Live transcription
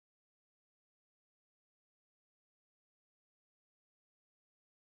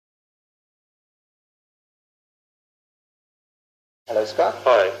Hello, Scott.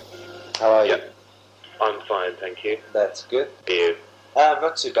 Hi. How are you? Yeah, I'm fine, thank you. That's good. Are you?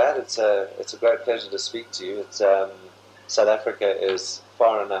 Not too bad. It's a great pleasure to speak to you. It's South Africa is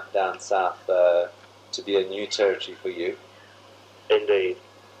far enough down south to be a new territory for you. Indeed.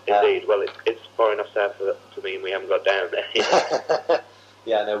 Indeed. Well, it's far enough south to mean we haven't got down there yet.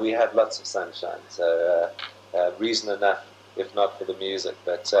 Yeah, no, we have lots of sunshine, so reason enough, if not for the music.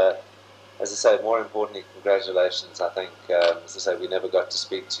 But as I say, more importantly, congratulations. I think, as I say, we never got to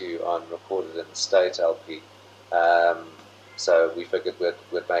speak to you on Recorded in the State LP. Um, so we figured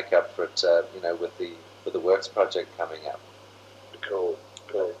we'd make up for it, with the Works project coming up. Cool.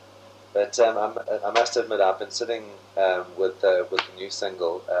 Cool. But I must admit, I've been sitting with the new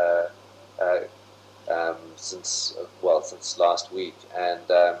single since last week, and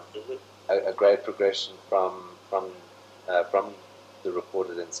a great progression from the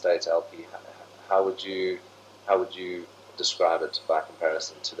Recorded in State LP. How would you describe it by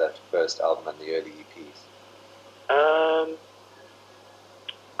comparison to that first album and the early EPs?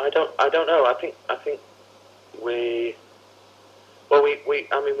 I don't know. I think we would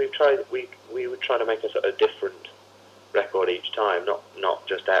try to make a sort of different record each time, not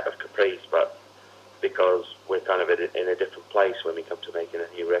just out of caprice, but because we're kind of in a different place when we come to making a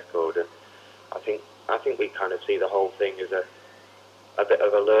new record. And I think we kind of see the whole thing as a bit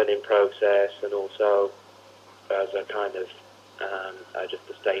of a learning process, and also as a kind of just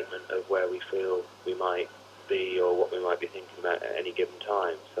a statement of where we feel we might be or what we might be thinking about at any given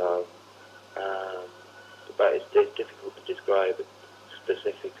time. So, but it's difficult to describe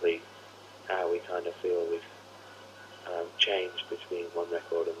specifically how we kind of feel we've changed between one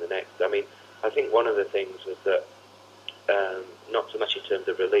record and the next. I mean, I think one of the things was that not so much in terms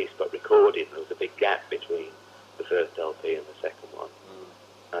of release, but recording, there was a big gap between the first LP and the second one,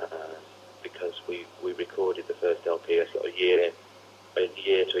 because we recorded the first LP a sort of year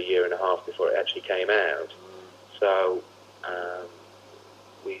to a year and a half before it actually came out. So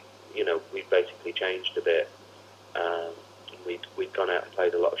we basically changed a bit. We'd gone out and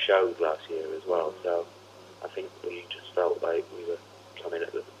played a lot of shows last year as well. So I think we just felt like we were coming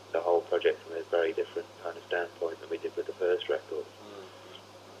at the whole project from a very different kind of standpoint than we did with the first record.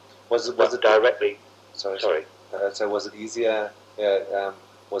 Was it directly? Sorry. So was it easier?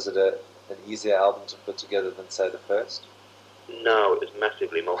 Was it an easier album to put together than, say, the first? No, it was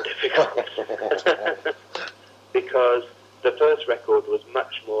massively more difficult because the first record was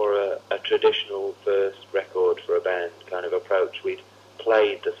much more a traditional first record for a band kind of approach. We'd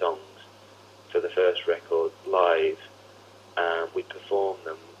played the songs for the first record live, we performed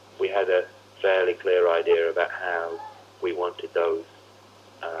them. We had a fairly clear idea about how we wanted those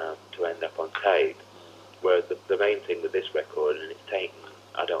to end up on tape. Whereas the main thing with this record, and it's taken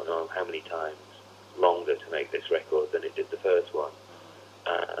I don't know how many times longer to make this record than it did the first one,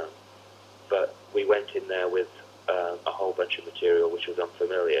 but we went in there with a whole bunch of material which was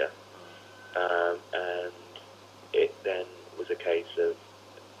unfamiliar, and it then was a case of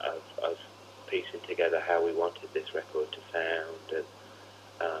us piecing together how we wanted this record to sound, and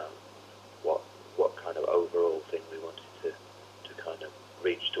what kind of overall thing we wanted to kind of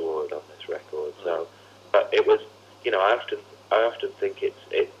reach toward on this record. So, but it was, I often think it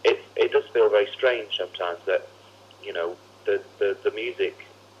does feel very strange sometimes that the music,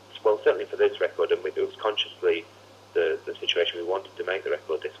 well, certainly for this record, and it was consciously the situation we wanted to make the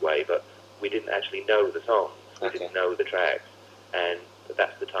record this way, but we didn't actually know the songs, we didn't know the tracks, and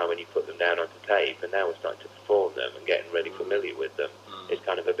that's the time when you put them down onto tape, and now we're starting to perform them and getting really familiar with them. It's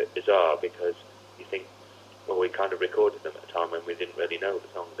kind of a bit bizarre because you think, well, we kind of recorded them at a time when we didn't really know the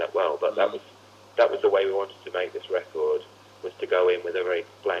songs that well, but that was the way we wanted to make this record, was to go in with a very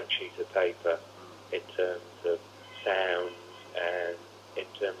blank sheet of paper in terms of sounds and in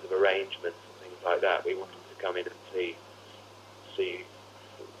terms of arrangements and things like that. We wanted to come in and see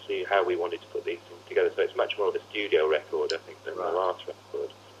how we wanted to put these things together. So it's much more of a studio record, I think, than the last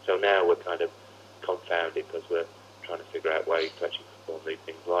record. So now we're kind of confounded because we're trying to figure out ways to actually perform these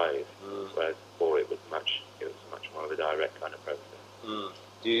things live. Whereas before it was much more of a direct kind of process.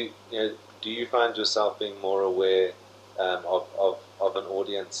 Do you find yourself being more aware of an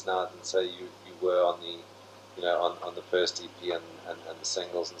audience now than, say, you were on the on the first EP and the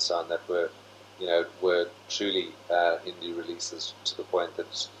singles and so on, that were truly indie releases, to the point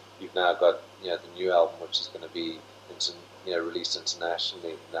that you've now got the new album, which is going to be released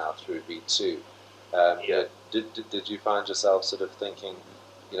internationally now through V2. Did you find yourself sort of thinking,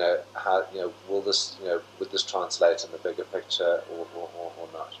 how will this would this translate in the bigger picture or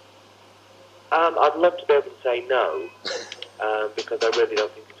not? I'd love to be able to say no, because I really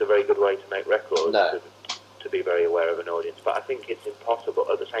don't think it's a very good way to make records. No. to be very aware of an audience. But I think it's impossible.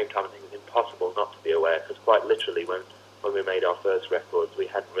 At the same time, I think it's impossible not to be aware, because quite literally, when we made our first records, we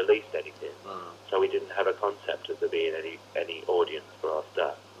hadn't released anything, so we didn't have a concept of there being any audience for our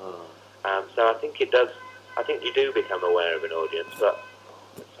stuff. So I think it does. I think you do become aware of an audience, but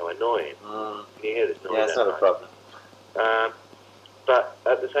it's so annoying. Can you hear this noise? Yeah, it's not a problem. But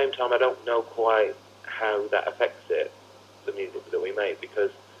at the same time, I don't know quite how that affects it, the music that we make,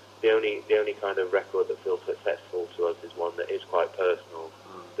 because the only kind of record that feels successful to us is one that is quite personal,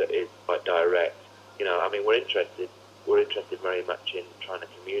 that is quite direct. You know, I mean, we're interested very much in trying to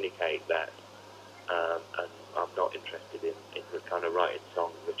communicate that, and I'm not interested in kind of writing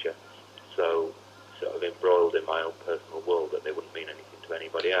songs which are so sort of embroiled in my own personal world that they wouldn't mean anything to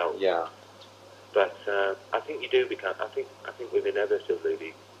anybody else. Yeah. But I think you do become. I think we've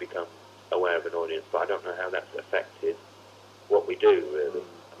inevitably become aware of an audience, but I don't know how that's affected what we do. Really,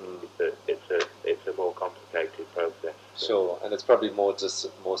 it's a more complicated process. Sure, and it's probably more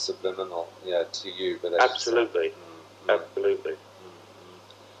subliminal, yeah, to you. But absolutely, absolutely.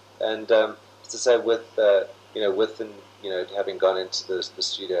 And to say with having gone into the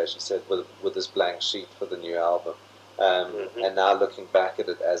studio, as you said, with this blank sheet for the new album. And now looking back at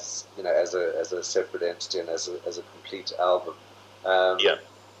it as as a separate entity and as a complete album,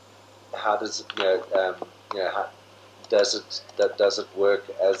 how does how does it work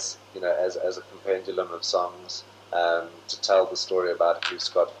as as a compendium of songs to tell the story about who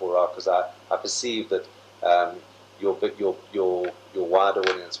Scott are? Because I perceive that your wider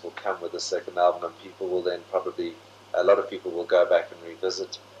audience will come with the second album, and people will then probably a lot of people will go back and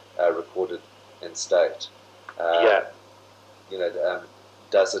revisit Recorded in State.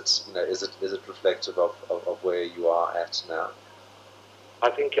 Does it is it reflective of where you are at now? I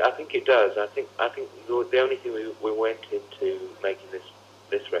think it does. I think the only thing we went into making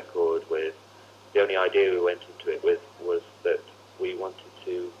this record with, the only idea we went into it with was that we wanted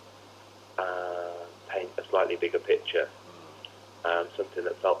to paint a slightly bigger picture, something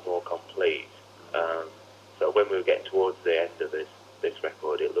that felt more complete. So when we were getting towards the end of this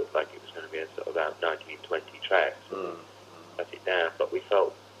record, it looked like it was going to be a sort of about 19-20 tracks. Cut it down, but we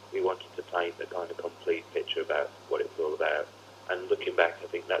felt we wanted to paint a kind of complete picture about what it was all about. And looking back, I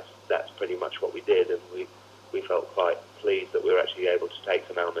think that's pretty much what we did, and we felt quite pleased that we were actually able to take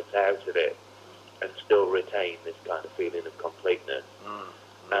some elements out of it and still retain this kind of feeling of completeness.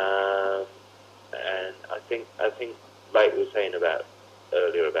 And I think like we were saying about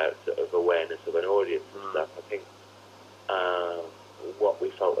earlier about sort of awareness of an audience and stuff, I think what we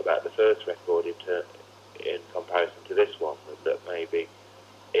felt about the first record in comparison to this one was that maybe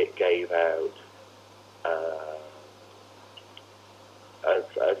it gave out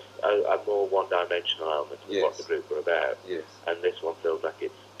a more one-dimensional element of what the group were about, and this one feels like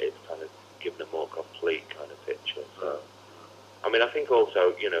it's kind of given a more complete kind of picture. So, I mean, I think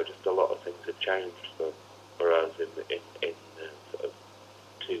also just a lot of things have changed for us in sort of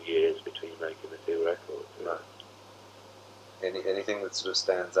 2 years between making the two records. Right. Anything that sort of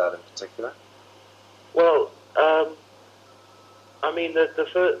stands out in particular? Well, I mean, the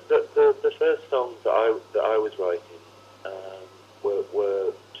first songs that I was writing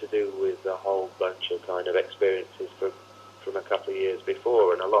were to do with a whole bunch of kind of experiences from a couple of years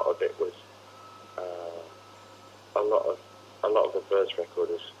before, and a lot of it was a lot of the first record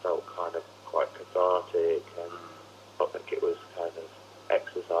has felt kind of quite cathartic, and I think it was kind of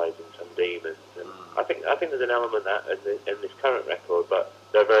exercising some demons. And I think there's an element of that in this current record, but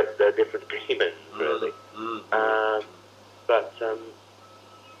they're different demons, really.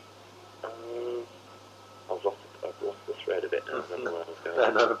 I've lost the thread a bit now. I don't know where I was going.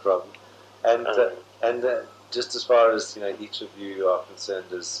 No, not a problem. And just as far as each of you are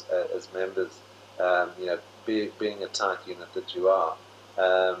concerned as members, being a tight unit that you are,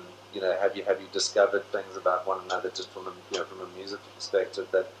 have you discovered things about one another just from a musical perspective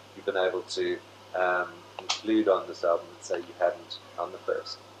that you've been able to include on this album and say you hadn't on the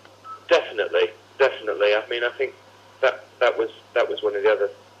first? Definitely. I mean, I think that was one of the other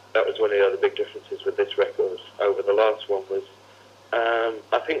big differences with this record over the last one was,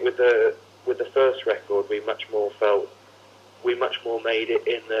 I think with the first record we much more made it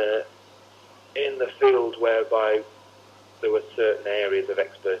in the field whereby there were certain areas of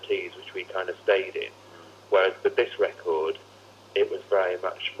expertise which we kind of stayed in, whereas with this record it was very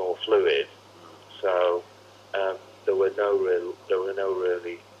much more fluid. So there were no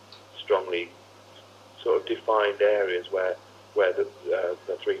really strongly sort of defined areas where the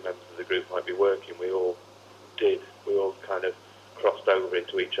three members of the group might be working. We all kind of crossed over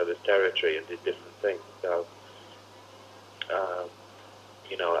into each other's territory and did different things. So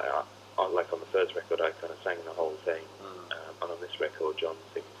like on the first record, I kind of sang the whole thing, and on this record, John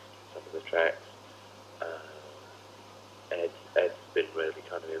sings some of the tracks. Ed's been really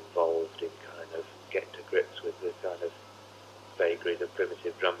kind of involved in kind of getting to grips with the kind of vagaries of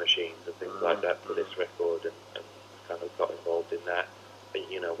primitive drum machines and things like that for this record, and kind of got involved in that. And,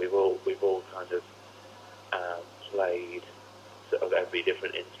 you know, we've all kind of played sort of every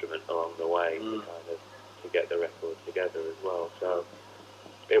different instrument along the way to get the record together as well. So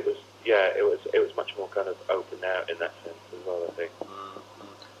it was much more kind of open out in that sense as well, I think.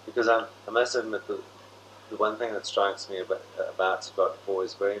 Because I must admit the one thing that strikes me about Scott IV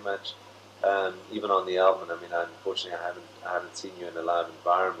is very much, even on the album. I mean, unfortunately, I haven't seen you in a live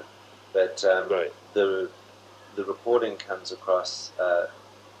environment, but Right. the recording comes across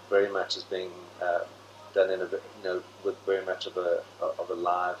very much as being done in with very much of a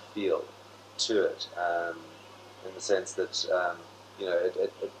live feel to it, in the sense that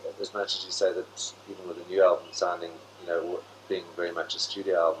as much as you say that even with a new album sounding, being very much a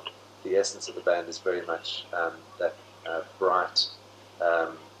studio album, the essence of the band is very much that bright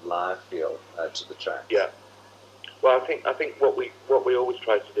live feel to the track. Yeah. Well, I think what we always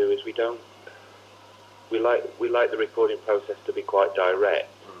try to do is we like the recording process to be quite direct.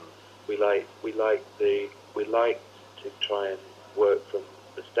 We like to try and work from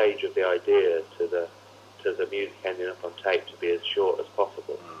the stage of the idea to the music ending up on tape to be as short as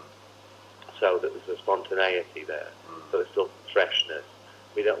possible, so that there's a spontaneity there, so there's still freshness.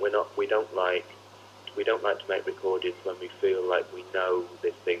 We don't like to make recordings when we feel like we know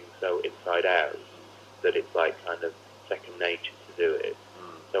this thing so inside out that it's like kind of second nature to do it.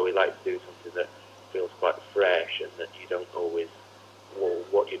 So we like to do something that feels quite fresh, and that you don't always, well,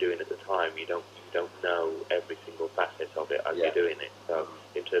 what you're doing at the time, you don't know every single facet of it as you're doing it. So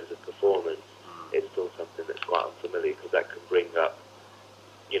in terms of performance, it's still something that's quite unfamiliar, because that can bring up,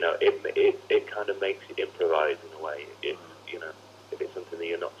 it kind of makes you improvise in a way. If it's something that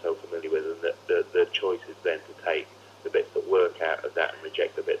you're not so familiar with, and the choice is then to take the bits that work out of that and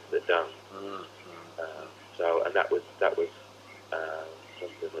reject the bits that don't. And that was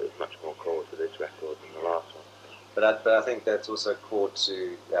something that was much more core to this record than the last one. But I think that's also core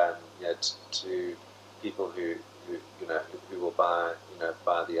to to people who will buy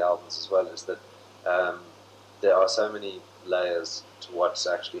the albums as well, is that there are so many layers to what's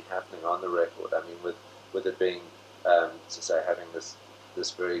actually happening on the record. I mean, with it being to say having this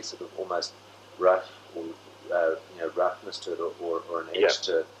very sort of almost rough or roughness to it, or an edge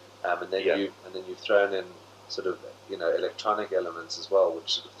to it, and then you've thrown in sort of electronic elements as well,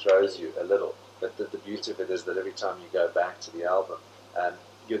 which sort of throws you a little. But the beauty of it is that every time you go back to the album,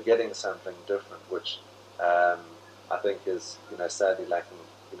 you're getting something different, which I think is sadly lacking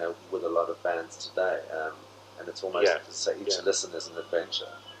with a lot of bands today. And it's almost to say each listen is an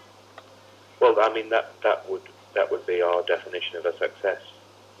adventure. Well, I mean that would be our definition of a success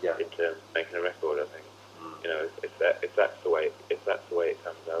in terms of making a record. I think if that's the way it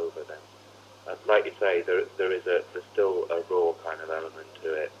comes over, then like you say, there's still a raw kind of element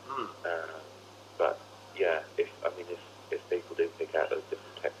to it. But if people do pick out those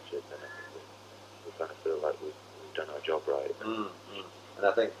different textures, then I think we kind of feel like we've done our job right. And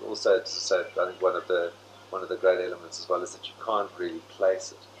I think also to say, I think one of the great elements as well is that you can't really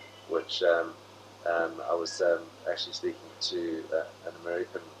place it, which I was actually speaking to an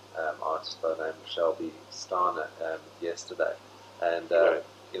American artist by the name of Shelby Starner yesterday, and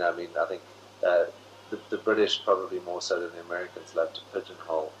I think the British probably more so than the Americans love to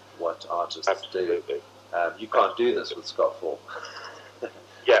pigeonhole what artists do. You can't do this with Scott IV.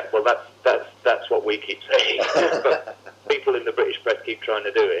 Yeah, well, that's what we keep saying. But people in the British press keep trying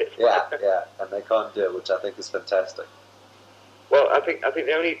to do it. And they can't do it, which I think is fantastic. Well, I think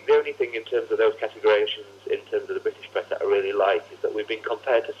the only thing in terms of those categorizations in terms of the British press that I really like is that we've been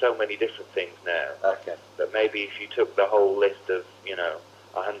compared to so many different things now. Okay. That maybe if you took the whole list of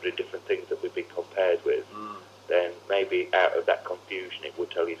 100 different things that we've been compared with, then maybe out of that confusion it would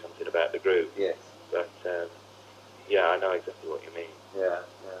tell you something about the group. Yes. But I know exactly what you mean. Yeah.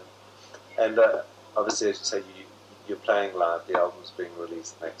 And obviously, as you say, you're playing live. The album's being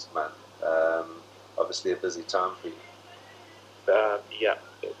released next month. Obviously, a busy time for you.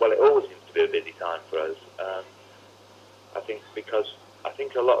 Well, it always seems to be a busy time for us. I think because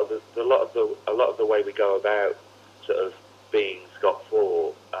a lot of the way we go about sort of being Scott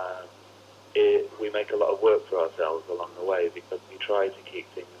IV, we make a lot of work for ourselves along the way, because we try to keep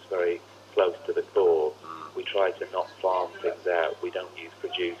things very close to the core. We try to not farm things out. We don't use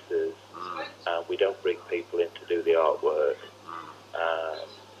producers. We don't bring people in to do the artwork.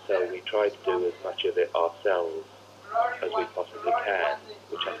 So we try to do as much of it ourselves as we possibly can,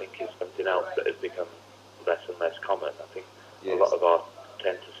 which I think is something else that has become less and less common. I think a lot of artists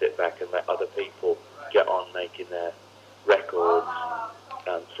tend to sit back and let other people get on making their records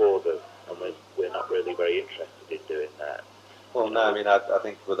for them, and we're not really very interested in doing that. Well, no, I mean, I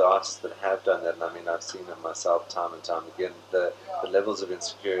think with artists that have done that, and I mean, I've seen it myself time and time again, the levels of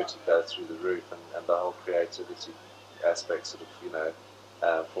insecurity go through the roof, and the whole creativity aspect sort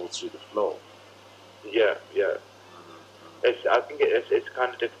of, falls through the floor. Yeah. I think it's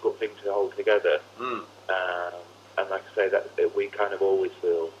kind of difficult thing to hold together. And like I say, that we kind of always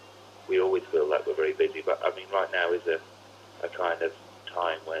feel like we're very busy. But I mean, right now is a kind of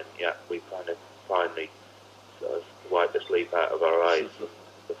time when we kind of finally sort of wipe the sleep out of our eyes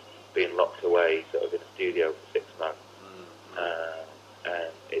of being locked away sort of in a studio for 6 months.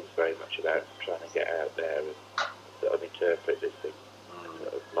 And it's very much about trying to get out there and sort of interpret this thing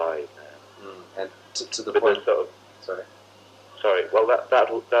sort of live now. And to the point, sort of, sorry. Well,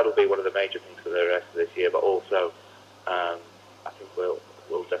 that'll be one of the major things for the rest of this year. But also, I think we'll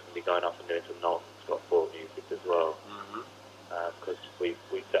definitely be going off and doing some non-Scott music as well. Because we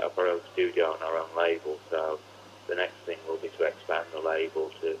set up our own studio and our own label. So the next thing will be to expand the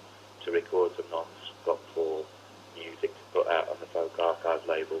label to record some non-Scott music to put out on the Folk Archive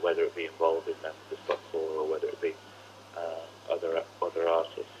label, whether it be involving the Scott or whether it be other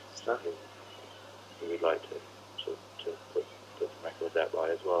artists who we'd like to put some records out by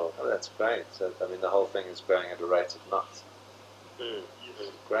as well. Oh, that's great. So, I mean, the whole thing is growing at a rate of knots.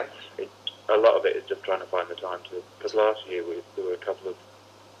 Great. A lot of it is just trying to find the time to, because last year there were a couple of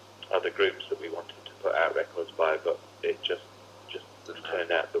other groups that we wanted to put out records by, but it just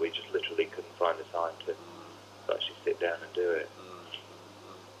turned out that we just literally couldn't find the time to actually sit down and do it.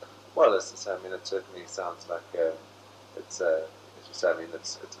 Well, it certainly sounds like it's, as you say, I mean,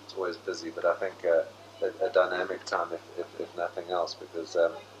 it's always busy, but I think a dynamic time, if nothing else, because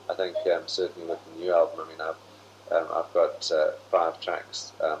I think certainly with the new album, I mean, I've got 5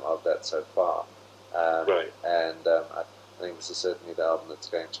 tracks of that so far, Right. And I think this is certainly the album that's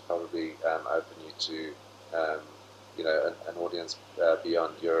going to probably open you to an audience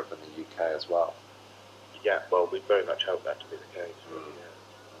beyond Europe and the UK as well. Yeah, well, we very much hope that to be the case.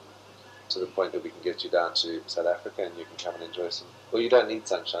 To the point that we can get you down to South Africa and you can come and enjoy some. Well, you don't need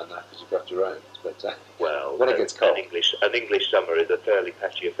sunshine now because you've got your own. But well, when it gets cold, an English summer is a fairly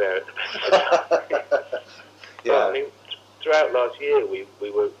patchy affair at the best. Yeah. Well, I mean, throughout last year,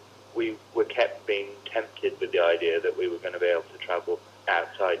 we were kept being tempted with the idea that we were going to be able to travel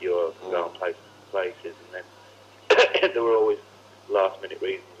outside Europe and go on places, and then there were always last-minute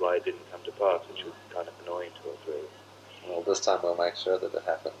reasons why it didn't come to pass, which was kind of annoying to us, really. Well, this time we'll make sure that it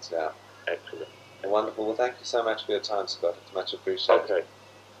happens. Yeah. Excellent. Wonderful. Well, thank you so much for your time, Scott. It's much appreciated. Okay.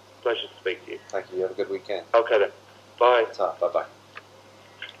 Pleasure to speak to you. Thank you. You have a good weekend. Okay then. Bye. Bye-bye.